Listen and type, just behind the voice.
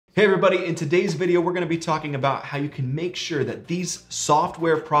Hey everybody, in today's video, we're gonna be talking about how you can make sure that these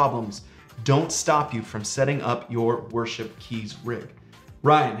software problems don't stop you from setting up your worship keys rig.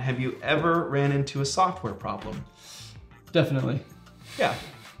 Ryan, have you ever ran into a software problem? Definitely. Yeah,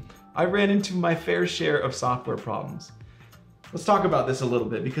 I ran into my fair share of software problems. Let's talk about this a little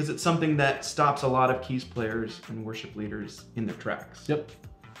bit because it's something that stops a lot of keys players and worship leaders in their tracks. Yep.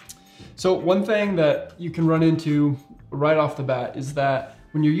 So one thing that you can run into right off the bat is that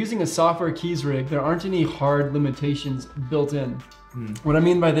when you're using a software keys rig, there aren't any hard limitations built in. What I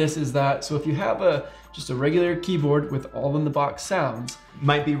mean by this is that, so if you have just a regular keyboard with all in the box sounds.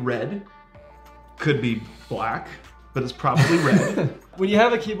 Might be red, could be black, but it's probably red. When you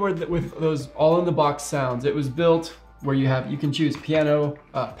have a keyboard with those all in the box sounds, it was built where you can choose piano,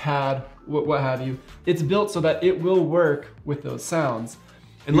 pad, what have you. It's built so that it will work with those sounds.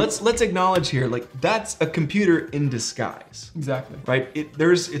 And let's acknowledge here, like that's a computer in disguise. Exactly. Right?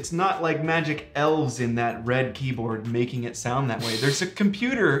 It's not like magic elves in that red keyboard making it sound that way. There's a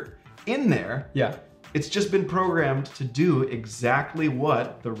computer in there. Yeah. It's just been programmed to do exactly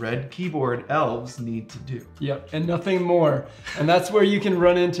what the red keyboard elves need to do. Yep, and nothing more. And that's where you can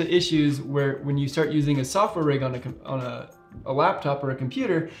run into issues where when you start using a software rig on a laptop or a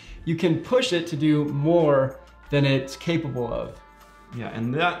computer, you can push it to do more than it's capable of. Yeah,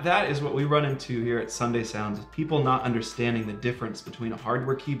 and that is what we run into here at Sunday Sounds, is people not understanding the difference between a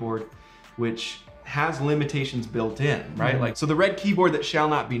hardware keyboard, which has limitations built in, right? So the red keyboard that shall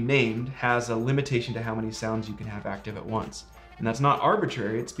not be named has a limitation to how many sounds you can have active at once. And that's not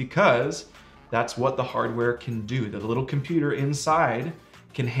arbitrary, it's because that's what the hardware can do. The little computer inside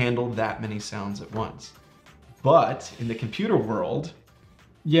can handle that many sounds at once. But in the computer world,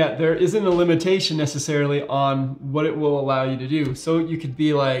 yeah, there isn't a limitation necessarily on what it will allow you to do. So you could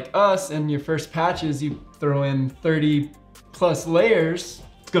be like us and your first patches, you throw in 30 plus layers.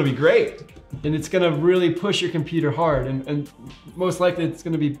 it's gonna be great. And it's gonna really push your computer hard. And most likely it's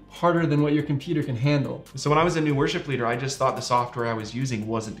gonna be harder than what your computer can handle. So when I was a new worship leader, I just thought the software I was using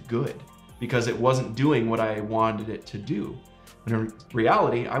wasn't good because it wasn't doing what I wanted it to do. When in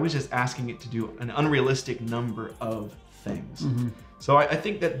reality, I was just asking it to do an unrealistic number of things. So I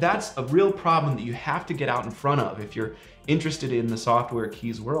think that that's a real problem that you have to get out in front of if you're interested in the software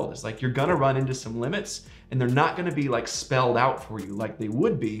keys world. It's like you're gonna run into some limits and they're not gonna be like spelled out for you like they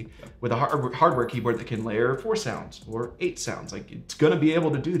would be with a hardware keyboard that can layer 4 sounds or 8 sounds. Like it's gonna be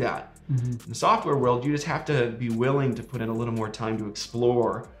able to do that. In the software world, you just have to be willing to put in a little more time to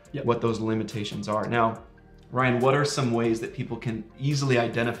explore what those limitations are. Now, Ryan, what are some ways that people can easily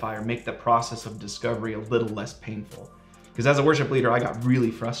identify or make the process of discovery a little less painful? Because as a worship leader, I got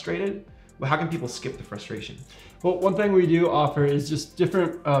really frustrated. Well, how can people skip the frustration? Well, one thing we do offer is just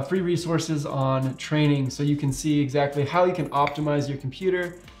different free resources on training so you can see exactly how you can optimize your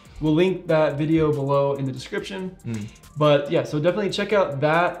computer. We'll link that video below in the description. But yeah, so definitely check out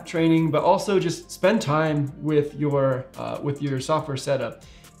that training, but also just spend time with your software setup.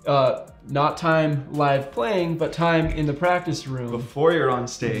 Not time live playing, but time in the practice room. Before you're on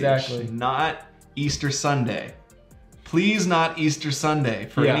stage. Exactly. Not Easter Sunday. Please not Easter Sunday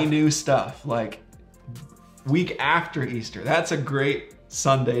for any new stuff. Like week after Easter. That's a great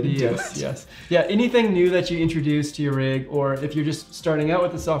Sunday to do it. Yes. Yeah, anything new that you introduce to your rig, or if you're just starting out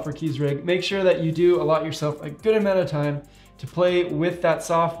with the software keys rig, make sure that you do allot yourself a good amount of time to play with that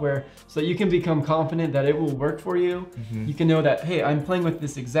software so that you can become confident that it will work for you. You can know that, hey, I'm playing with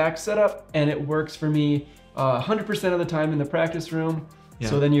this exact setup and it works for me 100% of the time in the practice room.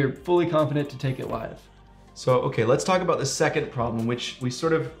 So then you're fully confident to take it live. So, okay, let's talk about the second problem, which we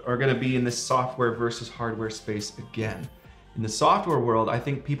sort of are gonna be in this software versus hardware space again. In the software world, I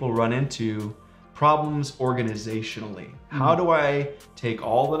think people run into problems organizationally. How do I take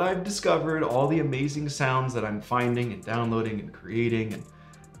all that I've discovered, all the amazing sounds that I'm finding and downloading and creating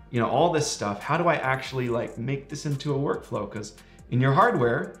and all this stuff, how do I actually like make this into a workflow? Because in your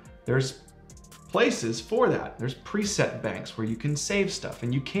hardware, there's places for that. There's preset banks where you can save stuff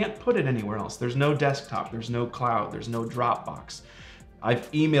and you can't put it anywhere else. There's no desktop, there's no cloud, there's no Dropbox.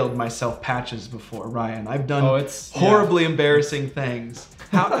 I've emailed myself patches before, Ryan. I've done horribly embarrassing things.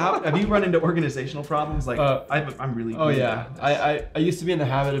 How have you run into organizational problems? Like I'm really good at this. I used to be in the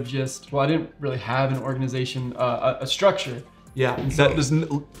habit of just, well, I didn't really have an organization, a structure. Yeah, that was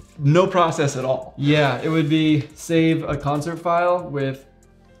no process at all. Yeah, it would be save a concert file with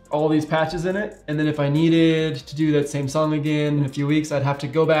all these patches in it, and then if I needed to do that same song again in a few weeks, I'd have to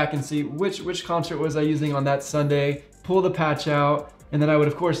go back and see which concert was I using on that Sunday, pull the patch out, and then I would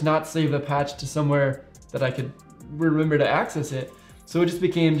of course not save the patch to somewhere that I could remember to access it. So it just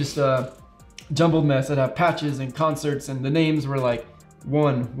became just a jumbled mess. I'd have patches and concerts and the names were like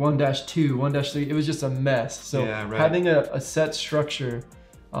 1-2, 1-3. It was just a mess. So Yeah, right. having a set structure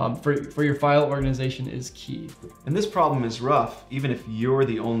for your file organization is key. And this problem is rough, even if you're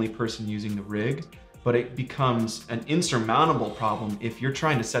the only person using the rig, but it becomes an insurmountable problem if you're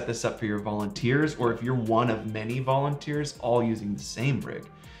trying to set this up for your volunteers, or if you're one of many volunteers all using the same rig.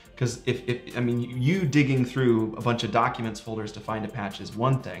 Because I mean, you digging through a bunch of documents folders to find a patch is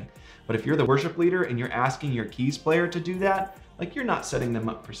one thing, but if you're the worship leader and you're asking your keys player to do that, like, you're not setting them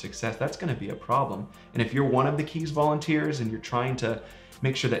up for success. That's gonna be a problem. And if you're one of the keys volunteers and you're trying to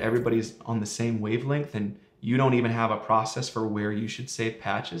make sure that everybody's on the same wavelength and you don't even have a process for where you should save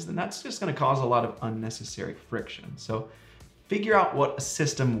patches, then that's just gonna cause a lot of unnecessary friction. So figure out what a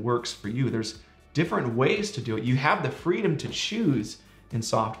system works for you. There's different ways to do it. You have the freedom to choose in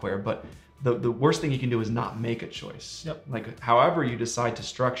software, but the worst thing you can do is not make a choice. Yep. Like, however you decide to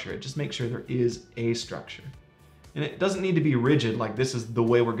structure it, just make sure there is a structure. And it doesn't need to be rigid, like this is the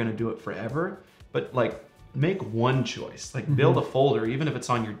way we're gonna do it forever, but like, make one choice. Like, build a folder, even if it's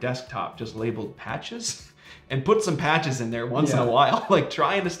on your desktop, just labeled patches, and put some patches in there once in a while. Like,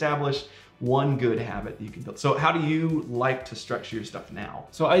 try and establish one good habit that you can build. So how do you like to structure your stuff now?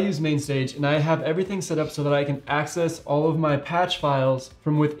 So I use Mainstage, and I have everything set up so that I can access all of my patch files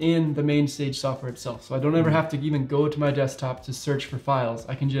from within the Mainstage software itself. So I don't ever have to even go to my desktop to search for files.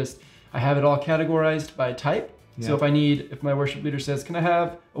 I have it all categorized by type. So if my worship leader says, can I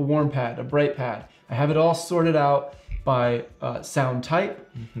have a warm pad, a bright pad? I have it all sorted out by sound type,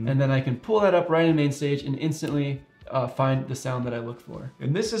 and then I can pull that up right in Mainstage and instantly find the sound that I look for.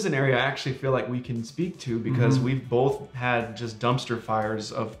 And this is an area I actually feel like we can speak to, because we've both had just dumpster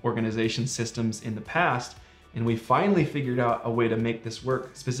fires of organization systems in the past, and we finally figured out a way to make this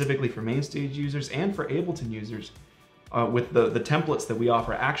work specifically for Mainstage users and for Ableton users. With the templates that we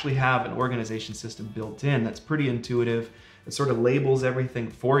offer, actually have an organization system built in that's pretty intuitive. It sort of labels everything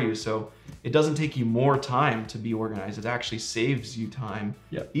for you, so it doesn't take you more time to be organized. It actually saves you time,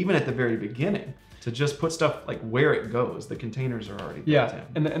 even at the very beginning, to just put stuff like where it goes. The containers are already built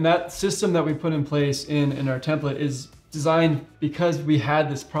in. And that system that we put in place in our template is designed because we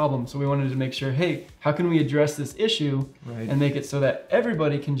had this problem. So we wanted to make sure, hey, how can we address this issue and make it so that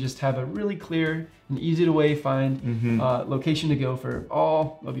everybody can just have a really clear and easy to find location to go for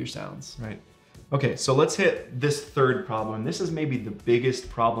all of your sounds. Right. Okay, so let's hit this third problem. This is maybe the biggest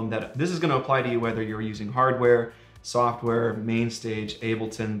problem that this is going to apply to you whether you're using hardware, software, Mainstage,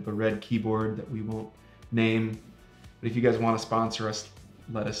 Ableton, the red keyboard that we won't name. But if you guys want to sponsor us,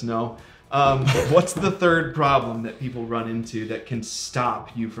 let us know. What's the third problem that people run into that can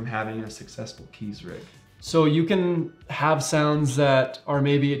stop you from having a successful keys rig? So you can have sounds that are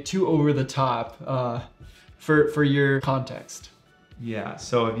maybe too over the top for your context. Yeah,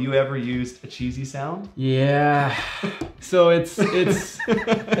 so have you ever used a cheesy sound? Yeah. So it's hang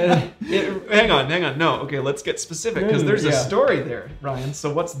on. No, okay, let's get specific, because there's a story there, Ryan.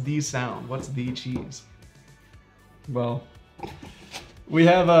 So what's the sound? What's the cheese? Well, we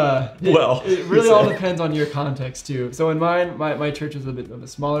have it really all depends on your context too. So in mine, my church is a bit of a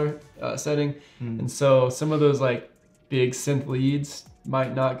smaller setting, and so some of those like big synth leads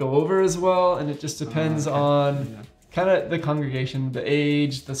might not go over as well, and it just depends on kind of the congregation, the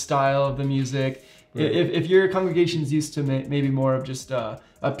age, the style of the music. Right. If your congregation's used to maybe more of just a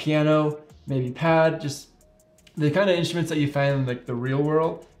piano, maybe pad, just the kind of instruments that you find in like the real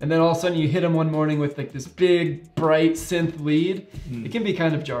world, and then all of a sudden you hit them one morning with like this big, bright synth lead, it can be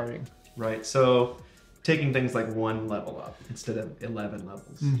kind of jarring. Right, so taking things like one level up instead of 11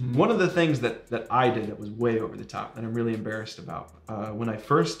 levels. One of the things that I did that was way over the top that I'm really embarrassed about, when I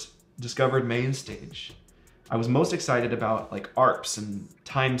first discovered Mainstage, I was most excited about like ARPs and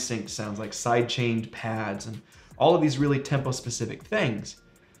time sync sounds, like side-chained pads and all of these really tempo-specific things.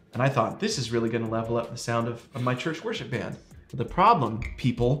 And I thought, this is really gonna level up the sound of my church worship band. But the problem,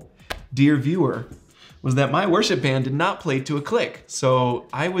 people, dear viewer, was that my worship band did not play to a click. So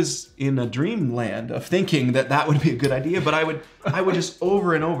I was in a dreamland of thinking that that would be a good idea, but I would just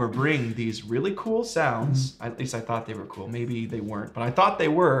over and over bring these really cool sounds. At least I thought they were cool. Maybe they weren't, but I thought they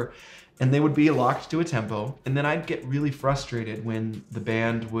were. And they would be locked to a tempo, and then I'd get really frustrated when the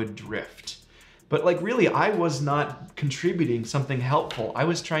band would drift. But like really, I was not contributing something helpful. I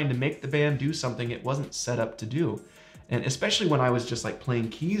was trying to make the band do something it wasn't set up to do. And especially when I was just like playing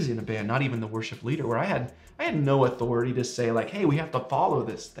keys in a band, not even the worship leader, where I had no authority to say like, hey, we have to follow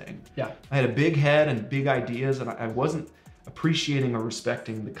this thing. Yeah. I had a big head and big ideas, and I wasn't appreciating or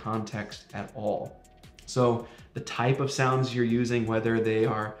respecting the context at all. So the type of sounds you're using, whether they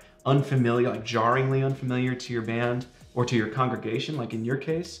are unfamiliar, like jarringly unfamiliar to your band, or to your congregation, like in your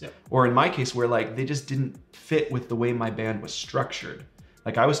case, Yep. or in my case where like they just didn't fit with the way my band was structured.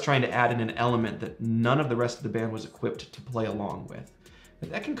 Like I was trying to add in an element that none of the rest of the band was equipped to play along with.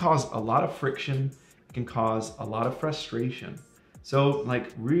 But that can cause a lot of friction, it can cause a lot of frustration. So like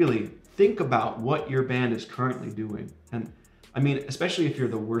really think about what your band is currently doing. And I mean, especially if you're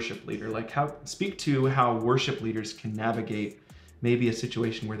the worship leader, like speak to how worship leaders can navigate maybe a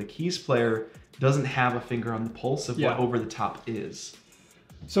situation where the keys player doesn't have a finger on the pulse of what over the top is.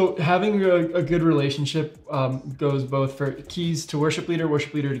 So having a good relationship goes both for keys to worship leader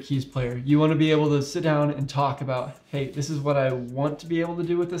to keys player. You want to be able to sit down and talk about, hey, this is what I want to be able to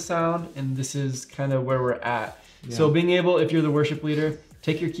do with the sound, and this is kind of where we're at. Yeah. So being able, if you're the worship leader,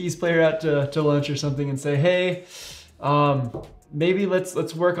 take your keys player out to lunch or something and say, hey, maybe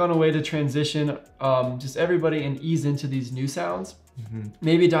let's work on a way to transition just everybody and ease into these new sounds. Mm-hmm.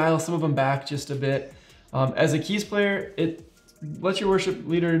 Maybe dial some of them back just a bit. As a keys player, let your worship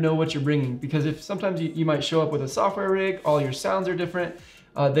leader know what you're bringing, because if sometimes you might show up with a software rig, all your sounds are different,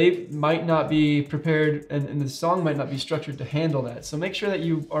 they might not be prepared and the song might not be structured to handle that. So make sure that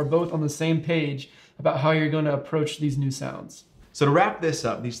you are both on the same page about how you're going to approach these new sounds. So to wrap this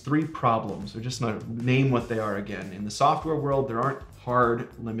up, these 3 problems, or just to name what they are again, in the software world, there aren't hard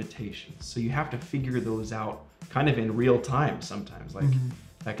limitations. So you have to figure those out kind of in real time sometimes. Like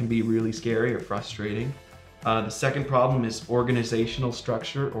that can be really scary or frustrating. The second problem is organizational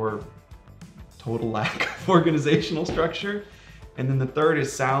structure or total lack of organizational structure. And then the third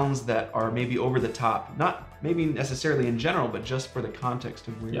is sounds that are maybe over the top, not maybe necessarily in general, but just for the context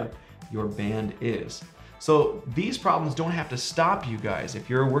of where your band is. So these problems don't have to stop you guys if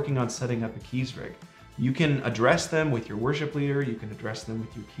you're working on setting up a keys rig. You can address them with your worship leader, you can address them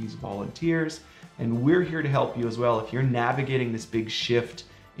with your keys volunteers, and we're here to help you as well if you're navigating this big shift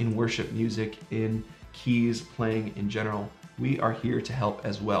in worship music, in keys playing in general. We are here to help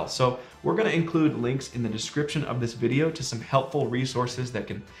as well. So we're going to include links in the description of this video to some helpful resources that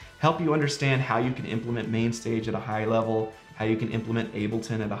can help you understand how you can implement Mainstage at a high level, how you can implement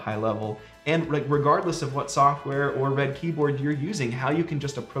Ableton at a high level, and regardless of what software or red keyboard you're using, how you can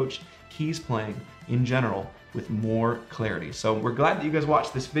just approach keys playing in general with more clarity. So we're glad that you guys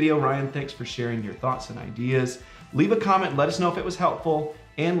watched this video. Ryan, thanks for sharing your thoughts and ideas. Leave a comment, let us know if it was helpful,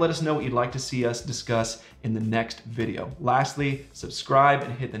 and let us know what you'd like to see us discuss in the next video. Lastly, subscribe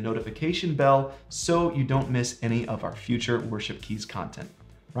and hit the notification bell so you don't miss any of our future Worship Keys content.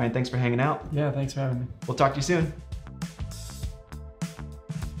 Ryan, thanks for hanging out. Yeah, thanks for having me. We'll talk to you soon.